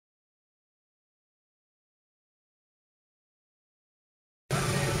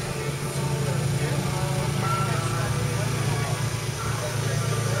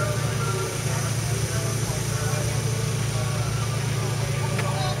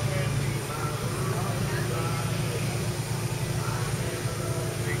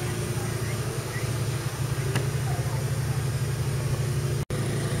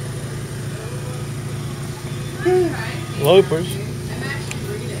loopers,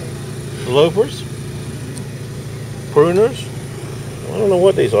 pruners. I don't know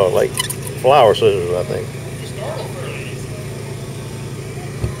what these are, like flower scissors, I think.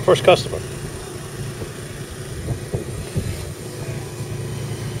 First customer.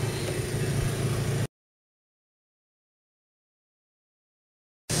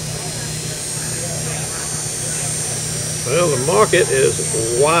 Well, the market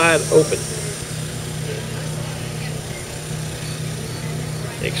is wide open.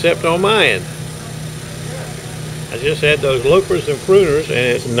 Except on my end. I just had those loopers and pruners and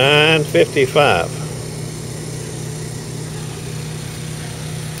it's $9.55.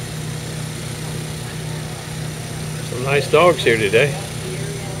 Some nice dogs here today.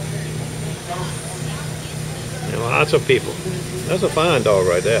 And lots of people. That's a fine dog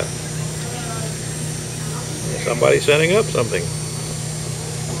right there. Somebody setting up something.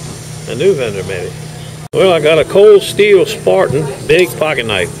 A new vendor maybe. Well, I got a cold steel Spartan big pocket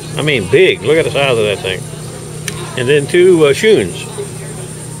knife. I mean big. Look at the size of that thing. And then two Schuns.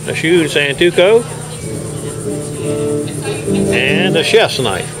 A Schun Santuco and a chef's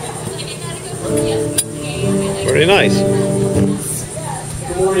knife. Pretty nice.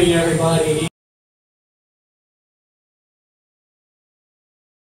 Good morning, everybody.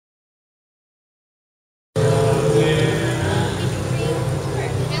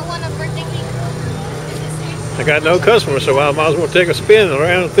 I got no customers, so I might as well take a spin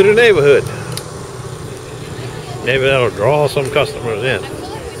around through the neighborhood. Maybe that'll draw some customers in.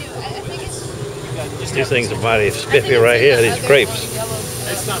 These things are mighty spiffy right here, these crepes.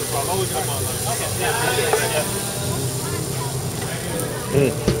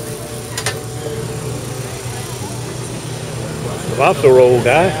 The lobster roll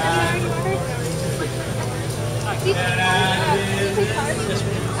guy.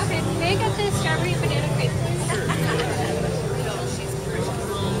 Okay, may I get the strawberry banana crepe, please?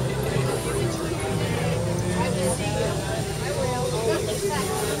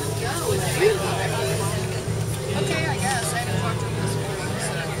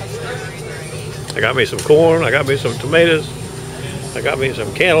 I got me some corn, I got me some tomatoes, I got me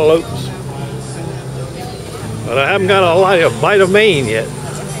some cantaloupes. But I haven't got a bite of Maine yet.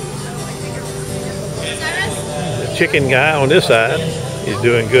 The chicken guy on this side, he's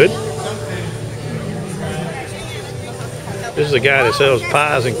doing good. This is the guy that sells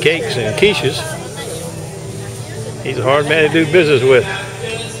pies and cakes and quiches. He's a hard man to do business with.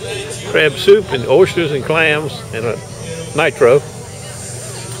 Crab soup and oysters and clams and a nitro.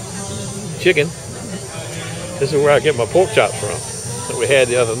 Chicken. This is where I get my pork chops from that we had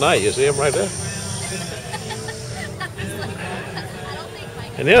the other night. You see them right there?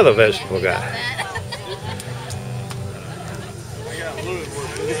 And the other vegetable guy.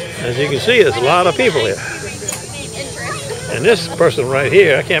 As you can see, there's a lot of people here. And this person right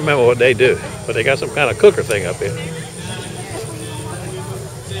here, I can't remember what they do, but they got some kind of cooker thing up here.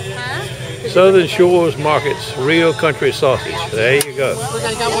 Southern Shores Market's Real Country Sausage. There you go.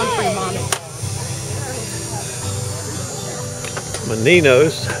 I got one for you, Mommy.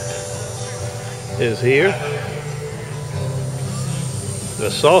 Menino's is here. The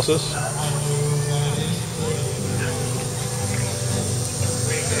sauces.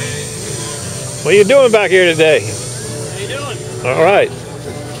 What are you doing back here today? How you doing? All right.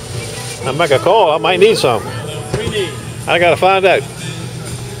 I'll make a call. I might need some. We need. I gotta find out. I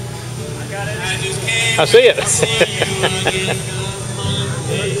got it. I see it.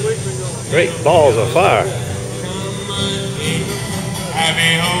 Great balls of fire.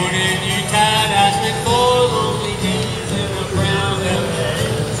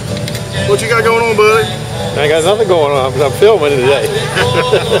 What you got going on, buddy? I got nothing going on because I'm filming today.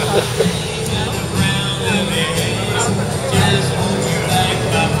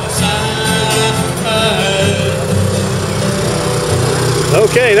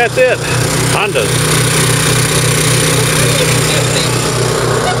 Okay, that's it. Honda.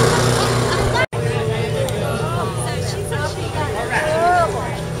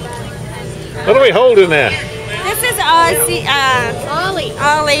 What are we holding there? This is Ollie.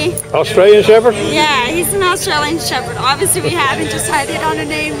 Australian Shepherd? Yeah, he's an Australian Shepherd. Obviously, we haven't decided on a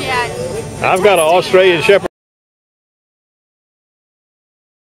name yet. I've got an Australian Shepherd.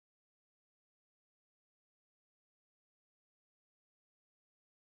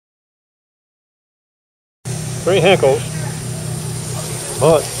 Three Henkels,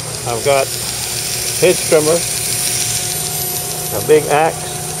 but I've got hedge trimmer, a big axe,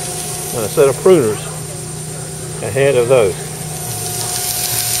 and a set of pruners ahead of those.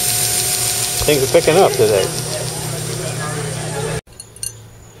 Things are picking up today.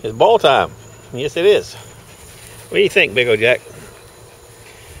 It's ball time. Yes, it is. What do you think, Big O Jack?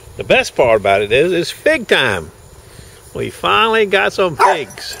 The best part about it is it's fig time. We finally got some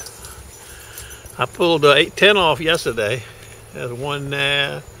figs. I pulled 10 off yesterday. There's one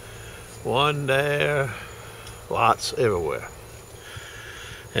there, lots everywhere.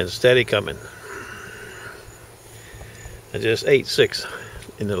 And steady coming. I just ate 6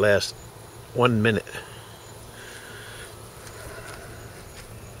 in the last 1 minute.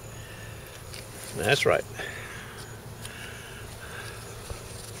 That's right.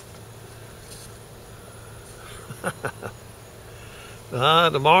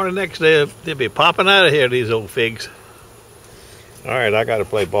 Tomorrow, the next day, they'll be popping out of here, these old figs. All right, I got to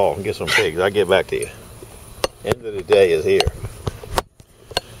play ball and get some figs. I'll get back to you. End of the day is here.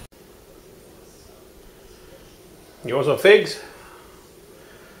 You want some figs?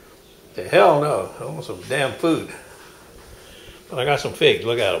 The hell no. I want some damn food. But I got some figs.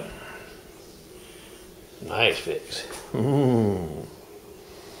 Look at them. Nice figs. You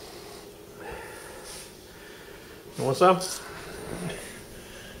want some?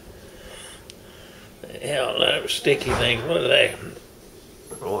 The hell, those sticky things. What are they?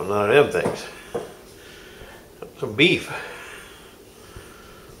 I want none of them things. Some beef.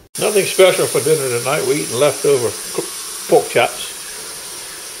 Nothing special for dinner tonight. We're eating leftover pork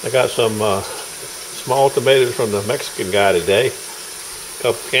chops. I got some small tomatoes from the Mexican guy today. A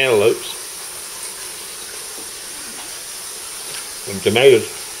couple cantaloupes. Some tomatoes.